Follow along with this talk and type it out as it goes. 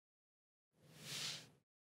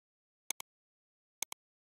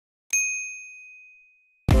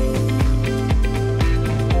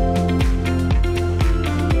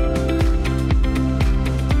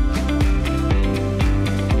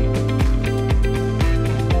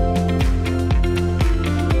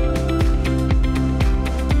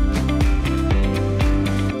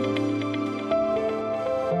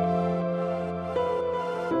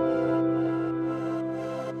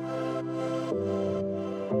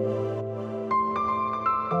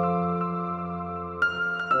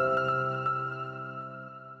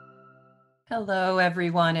Hello,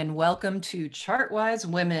 everyone, and welcome to Chartwise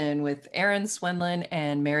Women with Erin Swenlin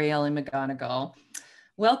and Mary Ellen McGonagle.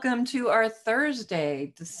 Welcome to our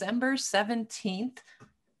Thursday, December 17th,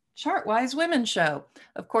 Chartwise Women show.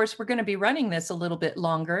 Of course, we're going to be running this a little bit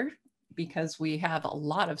longer because we have a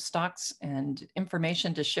lot of stocks and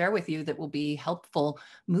information to share with you that will be helpful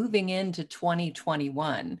moving into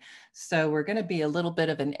 2021. So we're going to be a little bit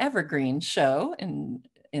of an evergreen show in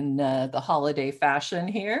the holiday fashion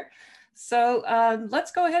here. So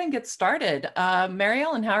let's go ahead and get started. Mary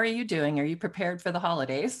Ellen, how are you doing? Are you prepared for the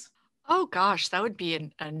holidays? Oh gosh, that would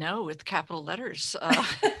be a no with capital letters.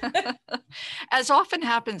 As often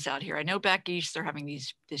happens out here. I know back east they're having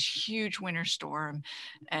this huge winter storm,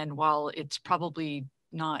 and while it's probably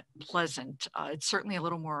not pleasant, it's certainly a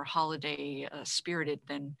little more holiday spirited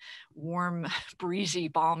than warm, breezy,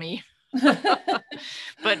 balmy.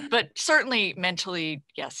 But certainly mentally,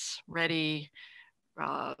 yes, ready.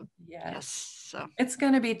 Yes. So. It's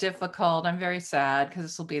going to be difficult. I'm very sad because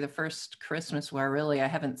this will be the first Christmas where really I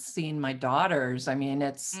haven't seen my daughters. I mean,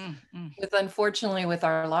 it's unfortunately with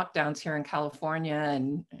our lockdowns here in California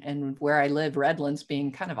and where I live, Redlands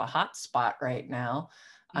being kind of a hot spot right now.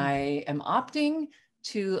 I am opting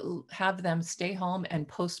to have them stay home and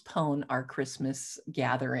postpone our Christmas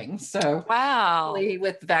gathering. So wow,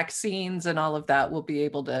 with vaccines and all of that, we'll be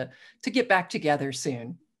able to get back together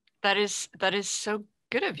soon. That is so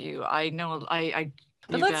good of you. I know.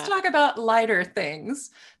 But let's talk about lighter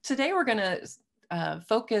things. Today, we're going to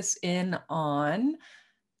focus in on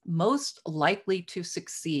most likely to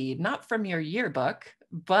succeed, not from your yearbook,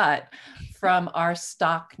 but from our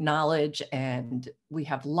stock knowledge. And we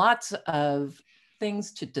have lots of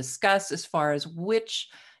things to discuss as far as which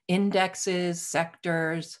indexes,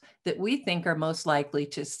 sectors that we think are most likely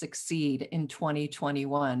to succeed in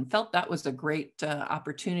 2021. Felt that was a great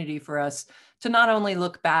opportunity for us to not only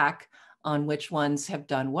look back on which ones have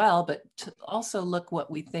done well, but to also look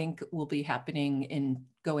what we think will be happening in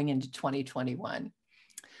going into 2021.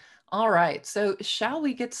 All right, so shall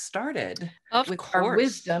we get started with our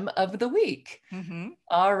wisdom of the week?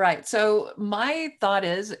 All right, so my thought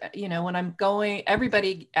is, when I'm going,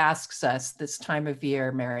 everybody asks us this time of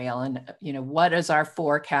year, Mary Ellen, what is our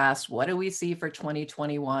forecast? What do we see for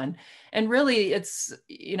 2021? And really it's,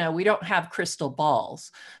 we don't have crystal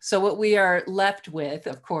balls. So what we are left with,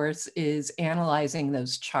 of course, is analyzing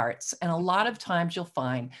those charts. And a lot of times you'll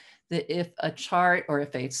find that if a chart or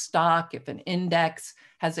if a stock, if an index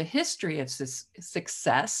has a history of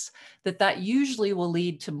success, that usually will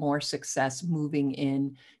lead to more success moving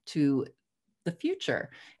into the future.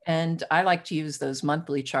 And I like to use those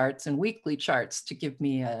monthly charts and weekly charts to give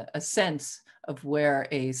me a sense of where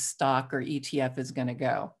a stock or ETF is going to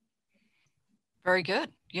go. Very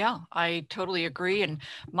good. Yeah, I totally agree. And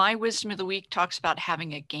my wisdom of the week talks about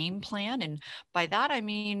having a game plan. And by that, I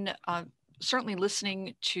mean, certainly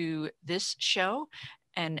listening to this show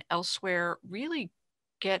and elsewhere, really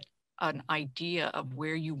get an idea of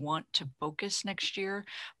where you want to focus next year.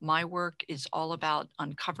 My work is all about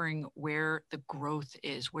uncovering where the growth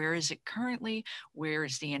is. Where is it currently? Where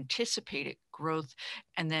is the anticipated growth?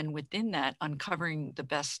 And then within that, uncovering the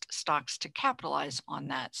best stocks to capitalize on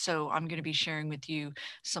that. So I'm going to be sharing with you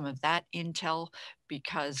some of that intel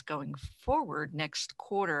because going forward next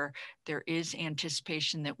quarter, there is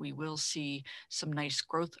anticipation that we will see some nice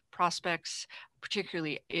growth prospects,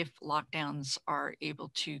 particularly if lockdowns are able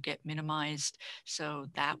to get minimized. So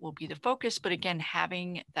that will be the focus. But again,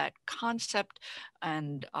 having that concept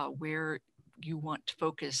and where you want to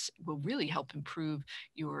focus will really help improve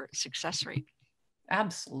your success rate.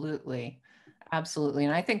 Absolutely. Absolutely.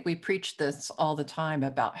 And I think we preach this all the time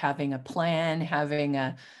about having a plan, having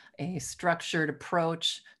a structured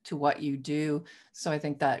approach to what you do. So I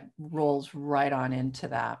think that rolls right on into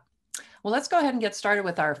that. Well, let's go ahead and get started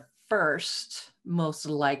with our first most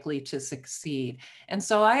likely to succeed. And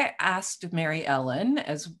so I asked Mary Ellen,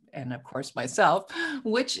 and of course myself,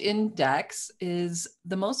 which index is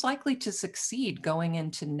the most likely to succeed going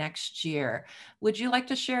into next year? Would you like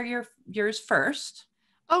to share yours first?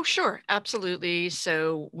 Oh, sure. Absolutely.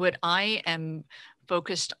 So what I am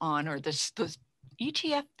focused on, or the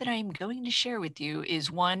ETF that I'm going to share with you is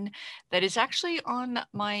one that is actually on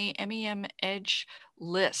my MEM Edge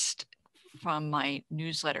list from my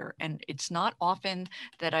newsletter. And it's not often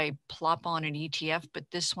that I plop on an ETF, but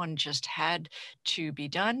this one just had to be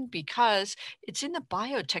done because it's in the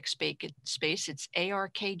biotech space. It's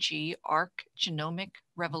ARKG, ARC Genomic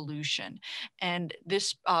Revolution. And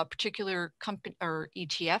this particular company or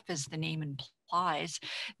ETF, as the name implies,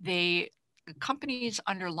 the companies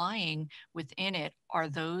underlying within it are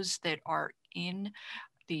those that are in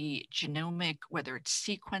the genomic, whether it's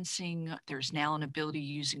sequencing, there's now an ability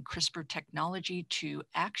using CRISPR technology to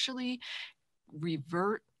actually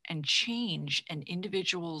revert and change an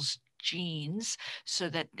individual's genes so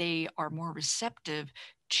that they are more receptive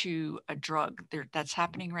to a drug. That's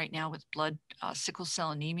happening right now with blood sickle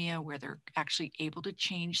cell anemia, where they're actually able to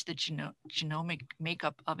change the genomic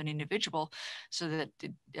makeup of an individual so that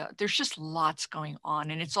there's just lots going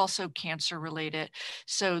on. And it's also cancer related.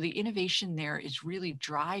 So the innovation there is really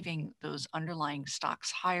driving those underlying stocks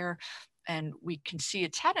higher. And we can see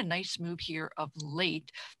it's had a nice move here of late,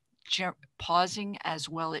 pausing as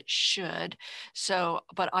well it should. So,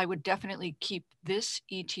 but I would definitely keep this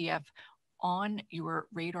ETF on your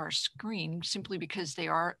radar screen simply because they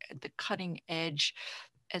are at the cutting edge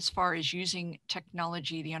as far as using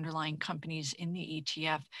technology, the underlying companies in the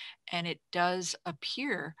ETF, and it does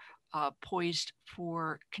appear poised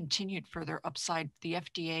for continued further upside. The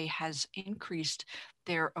FDA has increased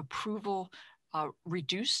their approval,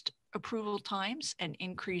 reduced approval times, and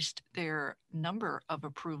increased their number of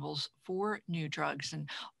approvals for new drugs. And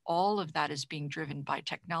all of that is being driven by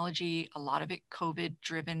technology, a lot of it COVID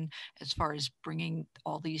driven, as far as bringing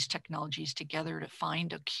all these technologies together to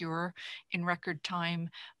find a cure in record time,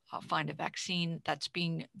 find a vaccine that's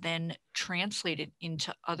being then translated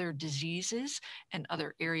into other diseases and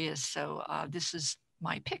other areas. So this is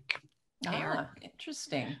my pick. Ah,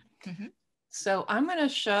 interesting. Mm-hmm. So I'm going to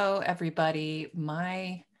show everybody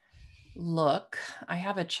my look. I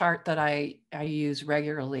have a chart that I use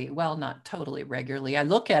regularly. Well, not totally regularly. I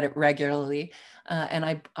look at it regularly,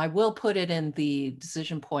 and I will put it in the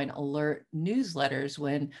Decision Point Alert newsletters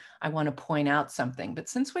when I want to point out something. But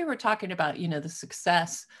since we were talking about, the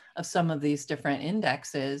success of some of these different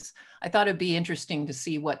indexes, I thought it'd be interesting to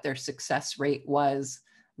see what their success rate was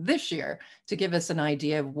this year to give us an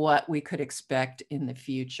idea of what we could expect in the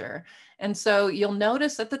future. And so you'll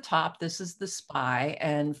notice at the top, this is the SPY,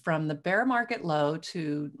 and from the bear market low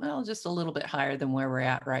to, well, just a little bit higher than where we're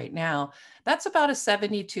at right now, that's about a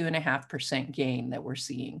 72.5% gain that we're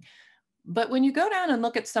seeing. But when you go down and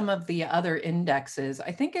look at some of the other indexes,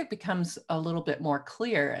 I think it becomes a little bit more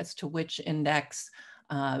clear as to which index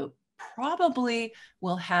probably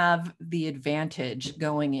will have the advantage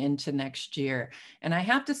going into next year. And I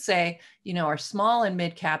have to say, our small and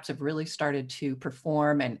mid caps have really started to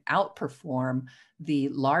perform and outperform the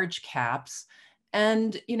large caps.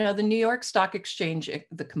 And, the New York Stock Exchange,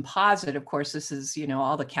 the composite, of course, this is,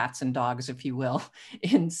 all the cats and dogs, if you will,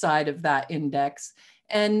 inside of that index.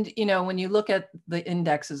 And, when you look at the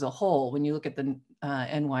index as a whole, when you look at the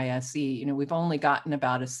NYSE, we've only gotten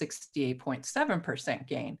about a 68.7%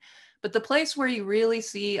 gain. But the place where you really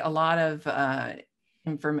see a lot of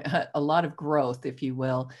growth, if you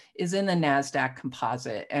will, is in the NASDAQ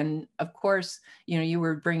composite. And of course, you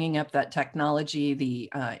were bringing up that technology, the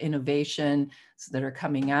innovations that are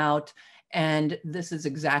coming out. And this is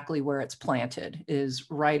exactly where it's planted, is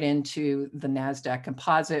right into the NASDAQ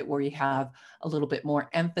composite, where you have a little bit more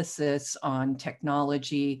emphasis on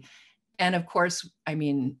technology. And of course,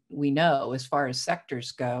 we know as far as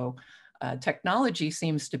sectors go, technology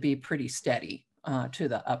seems to be pretty steady to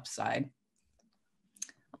the upside.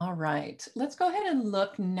 All right, let's go ahead and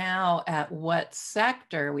look now at what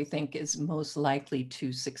sector we think is most likely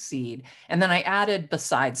to succeed. And then I added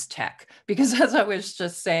besides tech, because as I was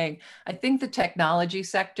just saying, I think the technology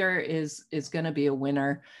sector is going to be a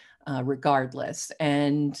winner regardless.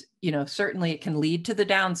 And, certainly it can lead to the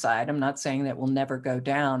downside. I'm not saying that will never go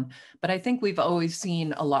down, but I think we've always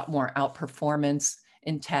seen a lot more outperformance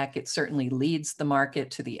in tech. It certainly leads the market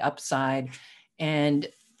to the upside. And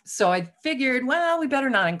so I figured, well, we better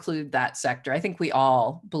not include that sector. I think we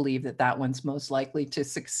all believe that that one's most likely to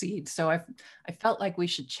succeed. So I felt like we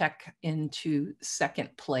should check into second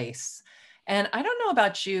place. And I don't know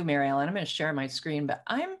about you, Mary Ellen, I'm going to share my screen, but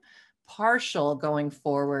I'm partial going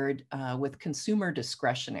forward with consumer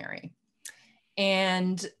discretionary.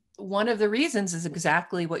 And one of the reasons is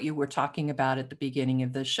exactly what you were talking about at the beginning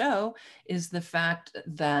of the show, is the fact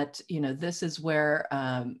that, this is where,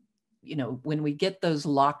 when we get those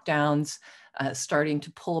lockdowns starting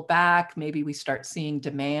to pull back, maybe we start seeing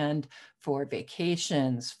demand for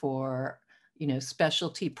vacations, for,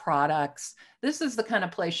 specialty products. This is the kind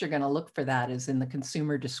of place you're going to look for, that is in the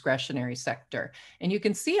consumer discretionary sector. And you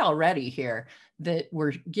can see already here that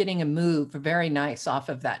we're getting a move very nice off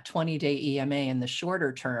of that 20-day EMA in the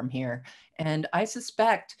shorter term here. And I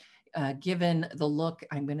suspect, given the look,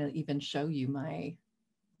 I'm going to even show you my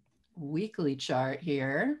weekly chart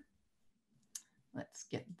here. Let's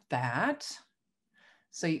get that.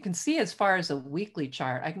 So you can see as far as a weekly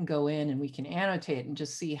chart, I can go in and we can annotate and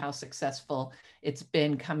just see how successful it's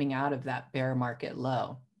been coming out of that bear market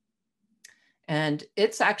low. And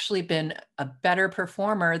it's actually been a better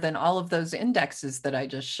performer than all of those indexes that I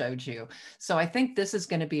just showed you. So I think this is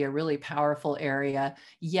going to be a really powerful area.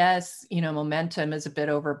 Yes, momentum is a bit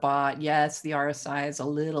overbought. Yes, the RSI is a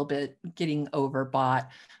little bit getting overbought.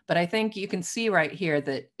 But I think you can see right here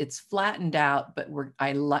that it's flattened out, but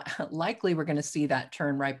likely we're going to see that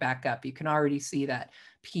turn right back up. You can already see that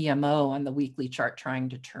PMO on the weekly chart trying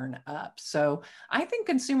to turn up. So I think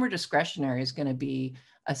consumer discretionary is going to be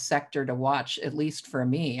a sector to watch, at least for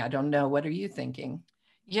me. I don't know. What are you thinking?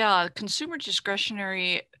 Yeah, consumer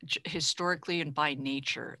discretionary historically and by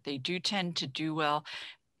nature, they do tend to do well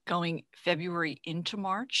going February into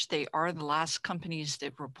March. They are the last companies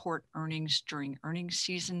that report earnings during earnings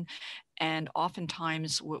season. And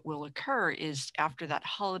oftentimes what will occur is after that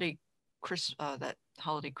holiday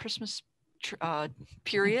Christmas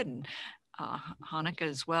period and Hanukkah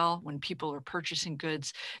as well, when people are purchasing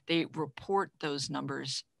goods, they report those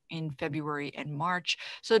numbers in February and March.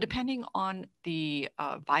 So depending on the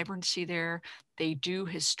vibrancy there, they do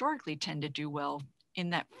historically tend to do well in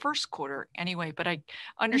that first quarter anyway. But I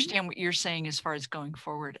understand what you're saying as far as going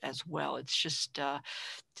forward as well. It's just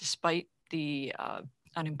despite the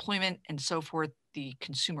unemployment and so forth, the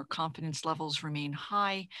consumer confidence levels remain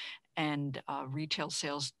high, and retail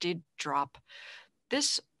sales did drop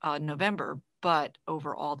this November, but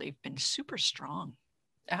overall they've been super strong.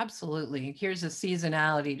 Absolutely. Here's a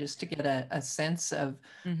seasonality just to get a sense of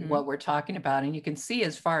what we're talking about. And you can see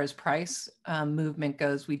as far as price movement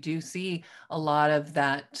goes, we do see a lot of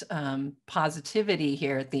that positivity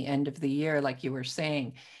here at the end of the year, like you were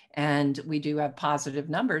saying. And we do have positive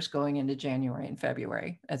numbers going into January and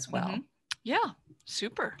February as well. Yeah,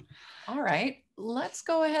 super. All right, let's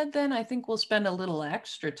go ahead then. I think we'll spend a little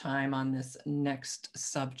extra time on this next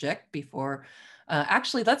subject before,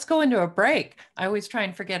 actually, let's go into a break. I always try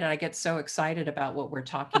and forget it. I get so excited about what we're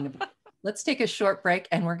talking about. Let's take a short break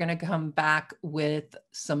and we're going to come back with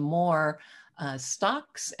some more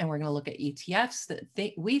stocks, and we're going to look at ETFs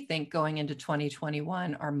that we think going into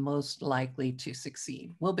 2021 are most likely to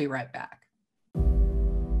succeed. We'll be right back.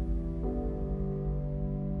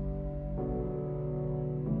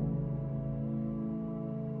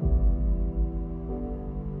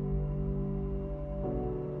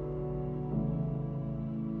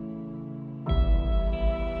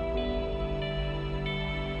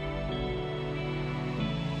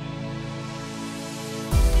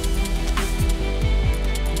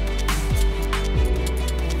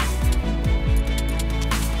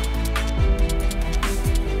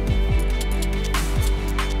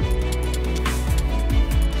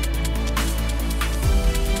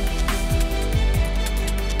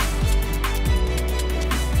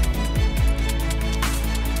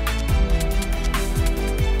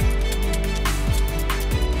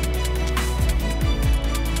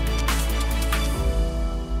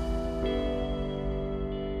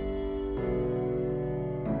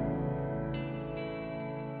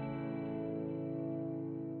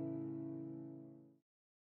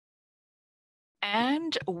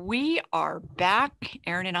 And we are back.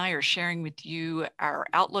 Erin and I are sharing with you our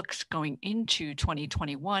outlooks going into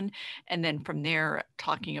 2021. And then from there,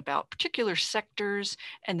 talking about particular sectors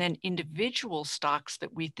and then individual stocks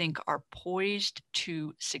that we think are poised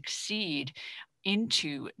to succeed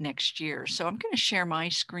into next year. So I'm going to share my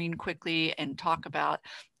screen quickly and talk about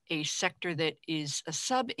a sector that is a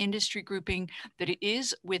sub-industry grouping that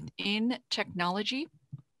is within technology.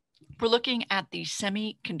 We're looking at the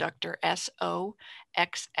semiconductor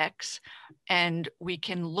SOXX, and we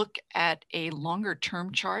can look at a longer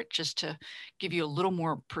term chart just to give you a little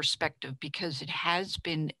more perspective, because it has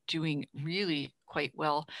been doing really quite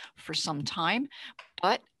well for some time,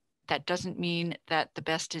 but that doesn't mean that the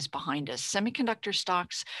best is behind us. Semiconductor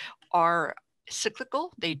stocks are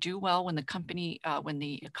cyclical. They do well when when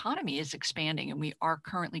the economy is expanding, and we are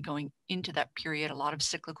currently going into that period. A lot of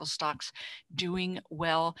cyclical stocks doing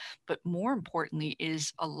well, but more importantly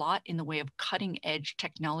is a lot in the way of cutting edge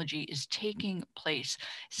technology is taking place.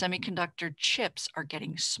 Semiconductor chips are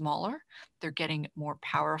getting smaller. They're getting more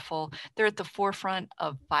powerful. They're at the forefront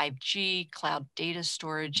of 5G, cloud data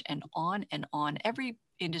storage, and on and on. Every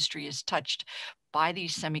industry is touched by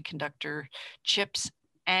these semiconductor chips,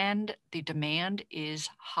 and the demand is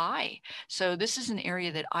high. So this is an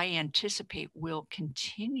area that I anticipate will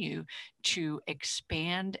continue to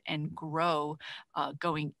expand and grow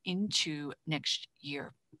going into next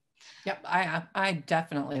year. Yep, I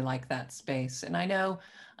definitely like that space. And I know,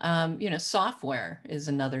 software is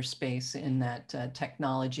another space in that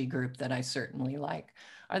technology group that I certainly like.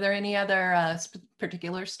 Are there any other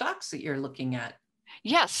particular stocks that you're looking at?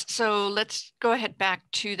 Yes, so let's go ahead back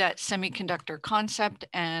to that semiconductor concept.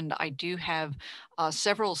 And I do have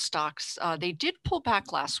several stocks. They did pull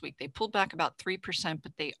back last week. They pulled back about 3%,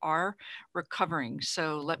 but they are recovering.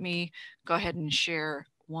 So let me go ahead and share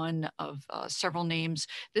one of several names.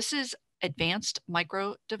 This is Advanced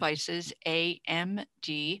Micro Devices,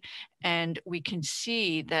 AMD, and we can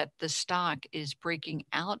see that the stock is breaking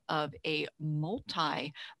out of a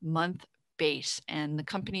multi-month base, and the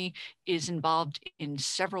company is involved in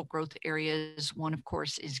several growth areas. One, of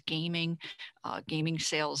course, is gaming. Gaming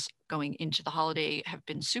sales going into the holiday have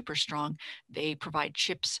been super strong. They provide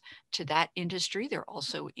chips to that industry. They're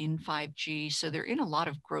also in 5G, so they're in a lot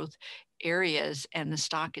of growth areas, and the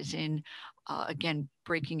stock is in, again,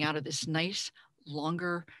 breaking out of this nice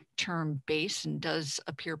longer term base and does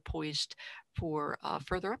appear poised for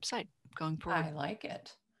further upside going forward. I like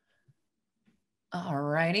it. All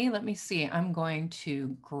righty, let me see. I'm going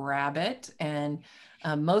to grab it. And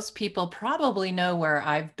most people probably know where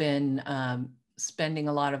I've been spending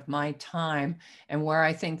a lot of my time and where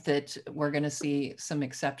I think that we're going to see some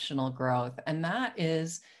exceptional growth. And that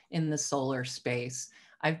is in the solar space.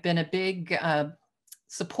 I've been a big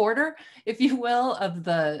supporter, if you will, of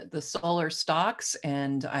the solar stocks.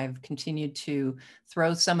 And I've continued to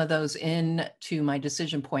throw some of those in to my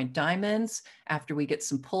decision point diamonds. After we get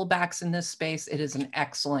some pullbacks in this space, it is an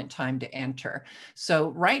excellent time to enter. So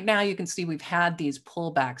right now you can see we've had these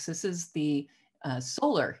pullbacks. This is the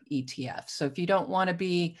solar ETF. So if you don't want to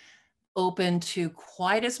be open to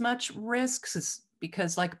quite as much risks,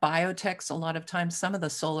 because like biotechs, a lot of times some of the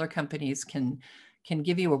solar companies can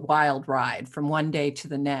give you a wild ride from one day to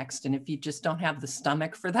the next. And if you just don't have the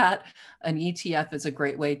stomach for that, an ETF is a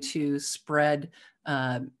great way to spread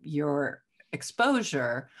your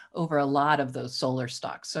exposure over a lot of those solar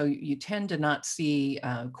stocks. So you tend to not see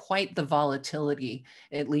quite the volatility,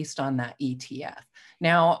 at least on that ETF.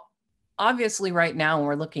 Now, obviously right now, when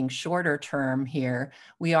we're looking shorter term here,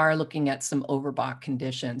 we are looking at some overbought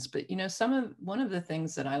conditions. But one of the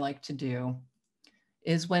things that I like to do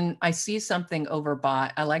is when I see something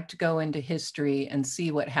overbought, I like to go into history and see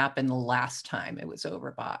what happened the last time it was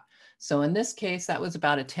overbought. So in this case, that was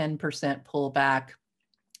about a 10% pullback.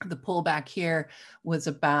 The pullback here was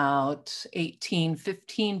about 18,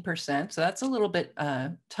 15%. So that's a little bit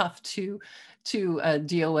tough to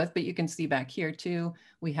deal with, but you can see back here too,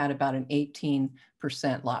 we had about an 18%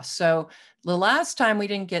 loss. So the last time we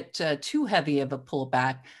didn't get too heavy of a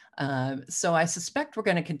pullback. So I suspect we're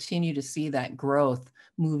going to continue to see that growth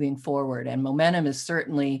moving forward, and momentum is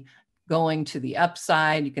certainly going to the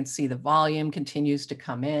upside. You can see the volume continues to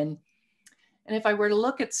come in. And if I were to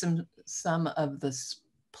look at some of the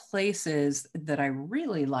places that I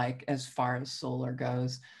really like as far as solar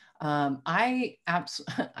goes, I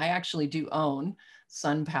actually do own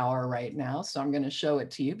SunPower right now. So I'm going to show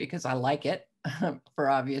it to you because I like it for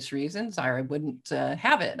obvious reasons. I wouldn't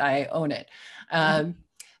have it. I own it.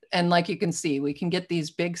 And like you can see, we can get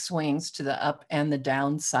these big swings to the up and the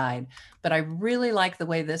downside. But I really like the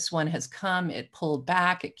way this one has come. It pulled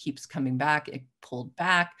back, it keeps coming back, it pulled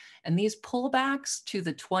back. And these pullbacks to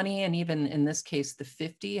the 20 and even in this case, the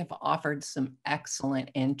 50 have offered some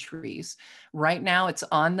excellent entries. Right now it's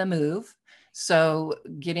on the move. So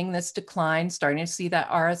getting this decline, starting to see that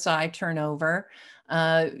RSI turnover.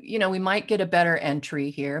 We might get a better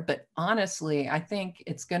entry here, but honestly, I think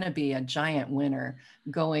it's going to be a giant winner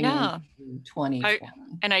going into 2020.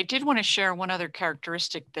 And I did want to share one other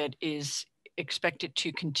characteristic that is expected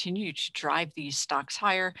to continue to drive these stocks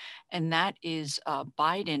higher, and that is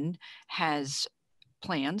Biden has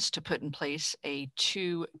plans to put in place a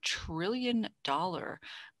 $2 trillion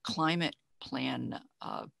climate plan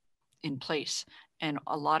in place. And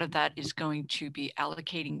a lot of that is going to be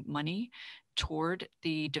allocating money toward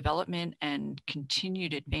the development and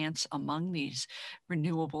continued advance among these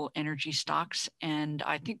renewable energy stocks. And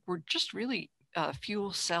I think we're just really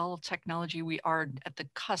fuel cell technology. We are at the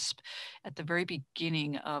cusp, at the very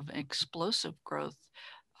beginning of explosive growth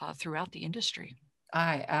throughout the industry.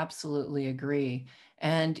 I absolutely agree.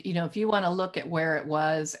 And, if you want to look at where it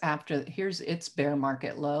was after, here's its bear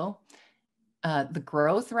market low. The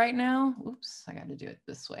growth right now, oops, I got to do it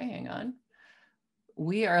this way. Hang on.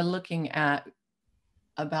 We are looking at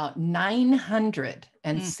about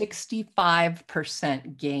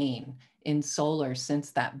 965% gain in solar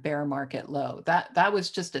since that bear market low. That was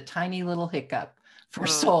just a tiny little hiccup for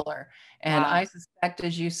solar. And Wow. I suspect,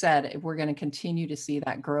 as you said, we're going to continue to see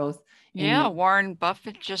that growth in Yeah, the Warren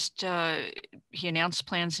Buffett just he announced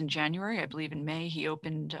plans in January. I believe in May he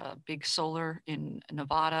opened big solar in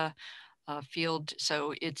Nevada field.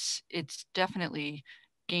 So it's definitely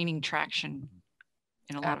gaining traction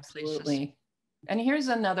in a lot of places. Absolutely. And here's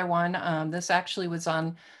another one. This actually was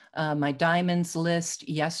on my diamonds list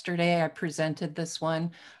yesterday. I presented this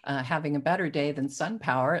one, having a better day than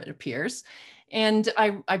SunPower, it appears. And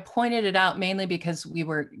I pointed it out mainly because we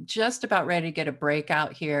were just about ready to get a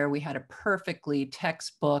breakout here. We had a perfectly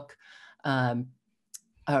textbook um,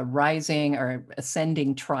 a rising or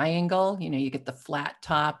ascending triangle. You know, you get the flat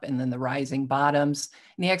top and then the rising bottoms.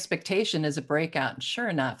 And the expectation is a breakout. And sure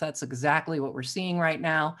enough, that's exactly what we're seeing right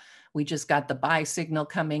now. We just got the buy signal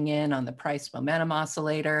coming in on the price momentum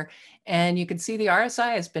oscillator. And you can see the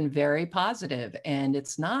RSI has been very positive and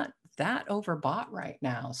it's not that overbought right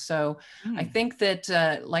now. So I think that,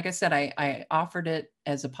 like I said, I offered it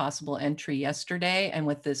as a possible entry yesterday. And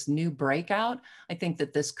with this new breakout, I think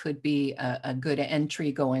that this could be a good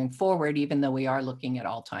entry going forward, even though we are looking at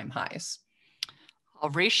all-time highs. I'll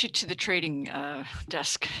race you to the trading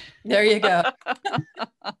desk. There you go.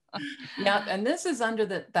 Yeah, and this is under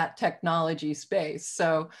that technology space.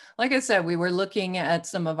 So like I said, we were looking at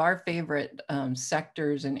some of our favorite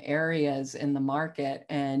sectors and areas in the market,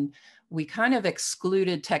 and we kind of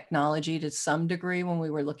excluded technology to some degree when we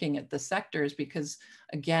were looking at the sectors, because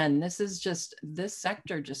again, this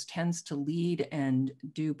sector just tends to lead and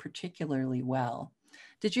do particularly well.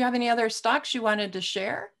 Did you have any other stocks you wanted to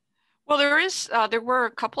share? Well, there were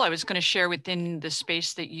a couple I was going to share within the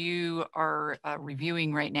space that you are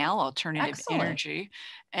reviewing right now, alternative Excellent. energy.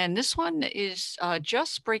 And this one is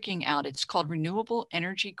just breaking out. It's called Renewable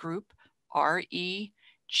Energy Group, REGI.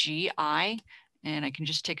 And I can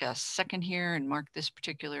just take a second here and mark this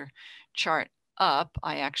particular chart up.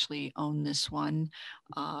 I actually own this one.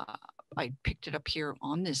 I picked it up here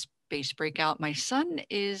on this base breakout. My son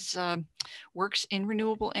works in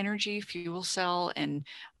renewable energy, fuel cell, and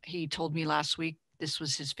he told me last week this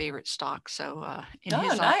was his favorite stock. So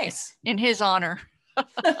Oh, nice. in his honor.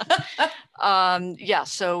 Yeah,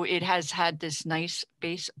 so it has had this nice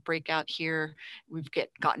base breakout here. We've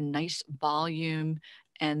gotten nice volume,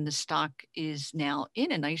 and the stock is now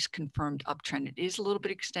in a nice confirmed uptrend. It is a little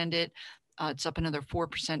bit extended. It's up another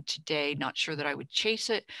 4% today. Not sure that I would chase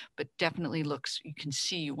it, but definitely looks, you can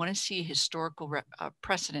see, you want to see historical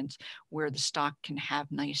precedents where the stock can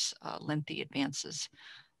have nice lengthy advances.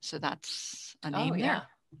 So that's a name there.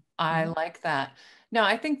 I like that. No,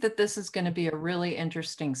 I think that this is going to be a really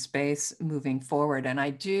interesting space moving forward. And I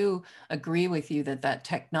do agree with you that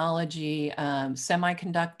technology,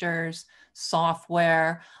 semiconductors,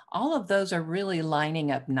 software, all of those are really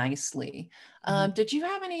lining up nicely. Did you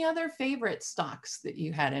have any other favorite stocks that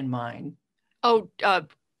you had in mind? Oh,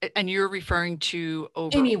 and you're referring to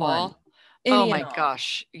Anyone, overall? Oh any and my all.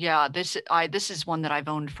 gosh. Yeah, this is one that I've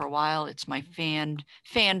owned for a while. It's my fan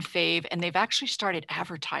fave, and they've actually started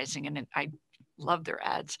advertising, and I love their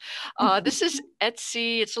ads. This is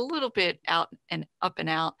Etsy. It's a little bit out and up and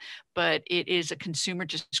out, but it is a consumer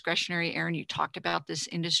discretionary. Erin, you talked about this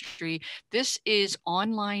industry. This is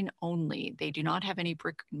online only. They do not have any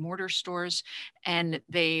brick and mortar stores, and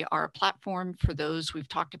they are a platform for those we've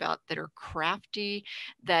talked about that are crafty,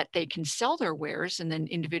 that they can sell their wares, and then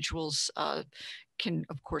individuals can,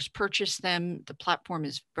 of course, purchase them. The platform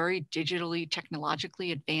is very digitally,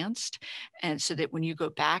 technologically advanced. And so that when you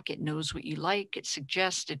go back, it knows what you like, it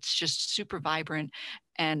suggests, it's just super vibrant.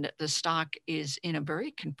 And the stock is in a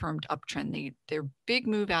very confirmed uptrend. Their big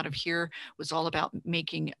move out of here was all about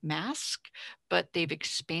making masks, but they've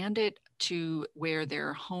expanded to where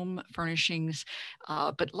their home furnishings,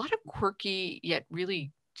 but a lot of quirky yet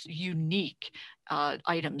really unique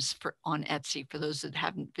items on Etsy. For those that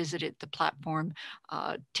haven't visited the platform,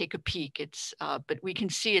 take a peek. But we can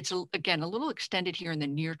see it's again a little extended here in the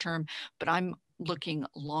near term, but I'm looking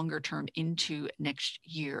longer term into next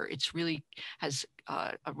year. It's really has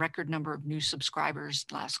a record number of new subscribers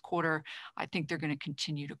last quarter. I think they're going to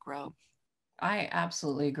continue to grow. I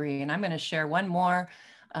absolutely agree. And I'm going to share one more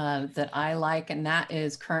that I like, and that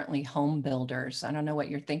is currently home builders. I don't know what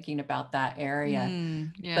you're thinking about that area,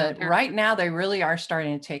 Yeah, but right now they really are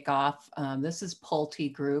starting to take off. This is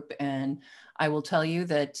Pulte Group, and I will tell you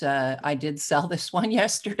that I did sell this one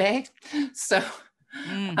yesterday. So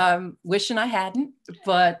wishing I hadn't,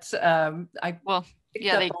 but I well, picked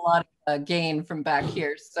yeah, up a lot of gain from back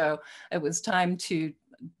here. So it was time to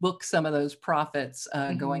book some of those profits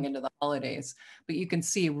going into the holidays. But you can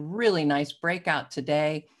see really nice breakout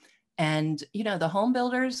today. And, you know, the home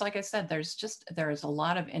builders, like I said, there's a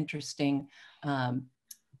lot of interesting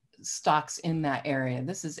stocks in that area.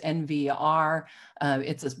 This is NVR.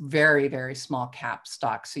 It's a very, very small cap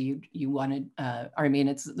stock. So you wanted, I mean,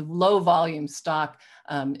 it's the low volume stock.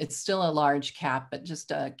 It's still a large cap, but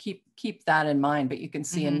just keep that in mind. But you can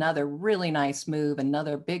see another really nice move,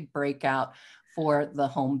 another big breakout for the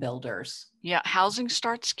home builders. Yeah, housing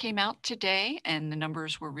starts came out today and the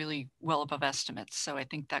numbers were really well above estimates. So I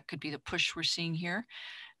think that could be the push we're seeing here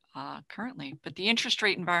currently. But the interest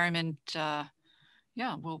rate environment, yeah,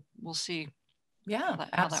 we'll see how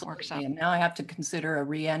that works out. And now I have to consider a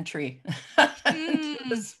re-entry into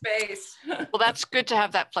the space. Well, that's good to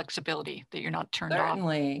have that flexibility that you're not turned off.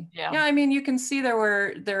 Certainly. Yeah, I mean, you can see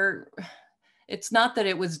it's not that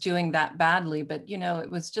it was doing that badly, but you know, it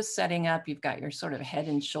was just setting up. You've got your sort of head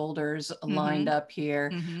and shoulders lined up here.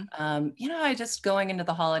 You know, I just going into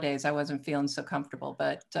the holidays, I wasn't feeling so comfortable,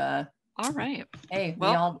 but all right. Hey,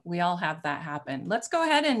 well, we all have that happen. Let's go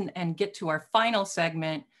ahead and get to our final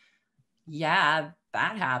segment. Yeah,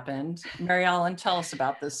 that happened. Mary Ellen, tell us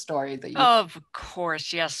about this story that you. Of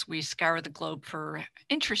course, yes. We scour the globe for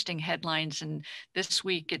interesting headlines, and this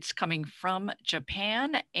week it's coming from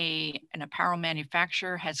Japan. An apparel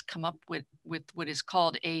manufacturer has come up with what is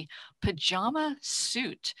called a pajama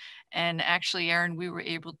suit. And actually, Erin, we were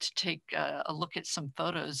able to take a look at some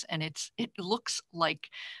photos, and it looks like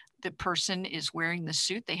the person is wearing the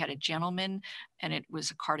suit. They had a gentleman and it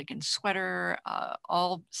was a cardigan sweater,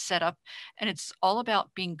 all set up. And it's all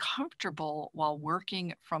about being comfortable while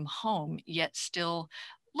working from home, yet still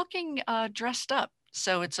looking dressed up.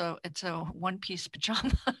 So it's a one-piece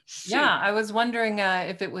pajama suit. Yeah, I was wondering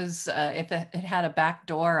if it was if it had a back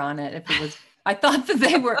door on it. If it was, I thought that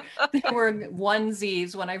they were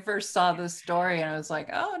onesies when I first saw this story, and I was like,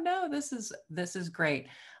 oh no, this is great.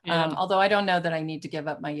 Yeah. Although I don't know that I need to give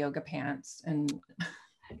up my yoga pants and.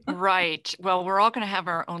 Right. Well, we're all going to have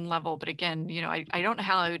our own level, but again, you know, I don't know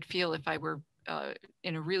how I would feel if I were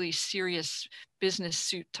in a really serious business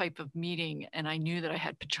suit type of meeting and I knew that I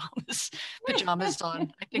had pajamas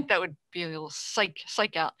on. I think that would be a little psych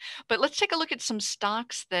out. But let's take a look at some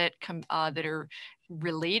stocks that that are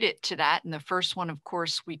related to that. And the first one, of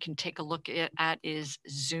course, we can take a look at is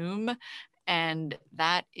Zoom. And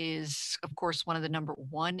that is, of course, one of the number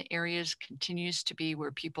one areas, continues to be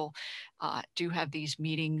where people do have these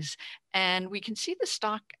meetings. And we can see the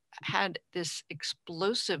stock had this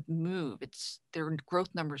explosive move. Their growth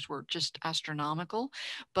numbers were just astronomical,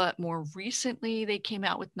 but more recently they came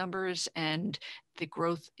out with numbers and the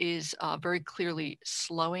growth is very clearly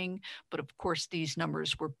slowing. But of course, these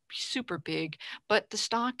numbers were super big, but the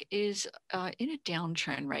stock is in a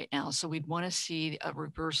downtrend right now. So we'd want to see a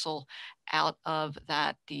reversal out of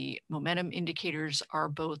that. The momentum indicators are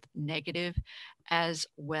both negative as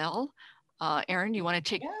well. Erin, you want to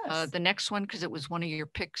take the next one because it was one of your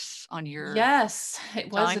picks on your. Yes,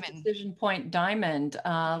 it was a decision point diamond.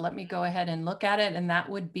 Let me go ahead and look at it, and that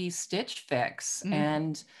would be Stitch Fix.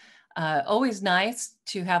 And always nice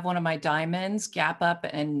to have one of my diamonds gap up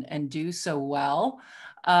and do so well.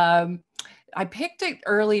 I picked it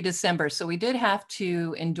early December, so we did have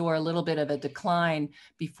to endure a little bit of a decline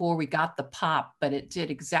before we got the pop, but it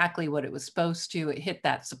did exactly what it was supposed to. It hit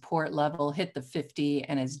that support level, hit the 50,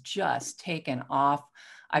 and has just taken off.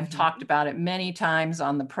 I've talked about it many times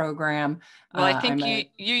on the program. Well, I think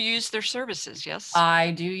you use their services, yes?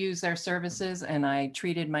 I do use their services, and I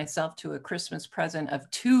treated myself to a Christmas present of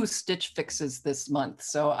 2 Stitch Fixes this month.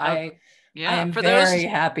 So I am very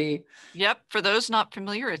happy. Yep. For those not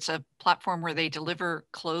familiar, it's a platform where they deliver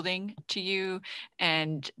clothing to you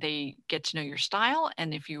and they get to know your style.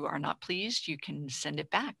 And if you are not pleased, you can send it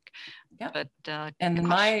back. Yeah. But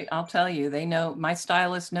I'll tell you, they know, my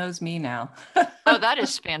stylist knows me now. Oh, that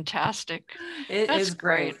is fantastic. That's is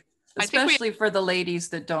great. Especially for the ladies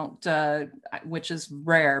that don't, which is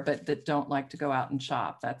rare, but that don't like to go out and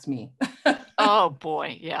shop. That's me. Oh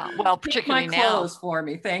boy, yeah. Well, particularly my clothes for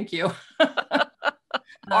me. Thank you.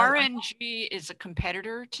 RNG is a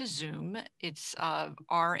competitor to Zoom. It's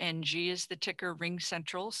RNG is the ticker, Ring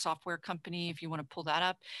Central software company, if you want to pull that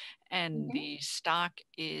up. And the stock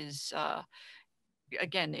is,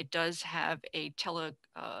 again, it does have a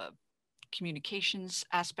communications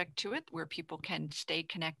aspect to it where people can stay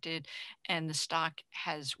connected, and the stock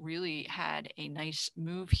has really had a nice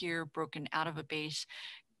move here, broken out of a base,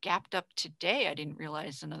 gapped up today. I didn't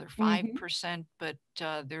realize another 5%, but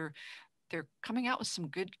they're coming out with some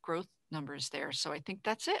good growth numbers there. So I think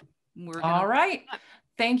that's it. All right.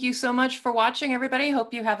 Thank you so much for watching, everybody.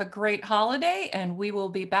 Hope you have a great holiday, and we will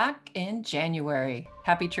be back in January.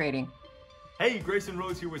 Happy trading. Hey, Grayson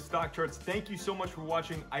Rose here with StockCharts. Thank you so much for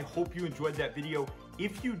watching. I hope you enjoyed that video.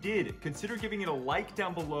 If you did, consider giving it a like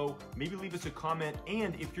down below, maybe leave us a comment,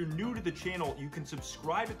 and if you're new to the channel, you can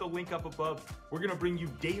subscribe at the link up above. We're gonna bring you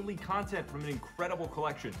daily content from an incredible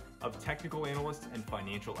collection of technical analysts and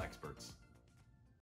financial experts.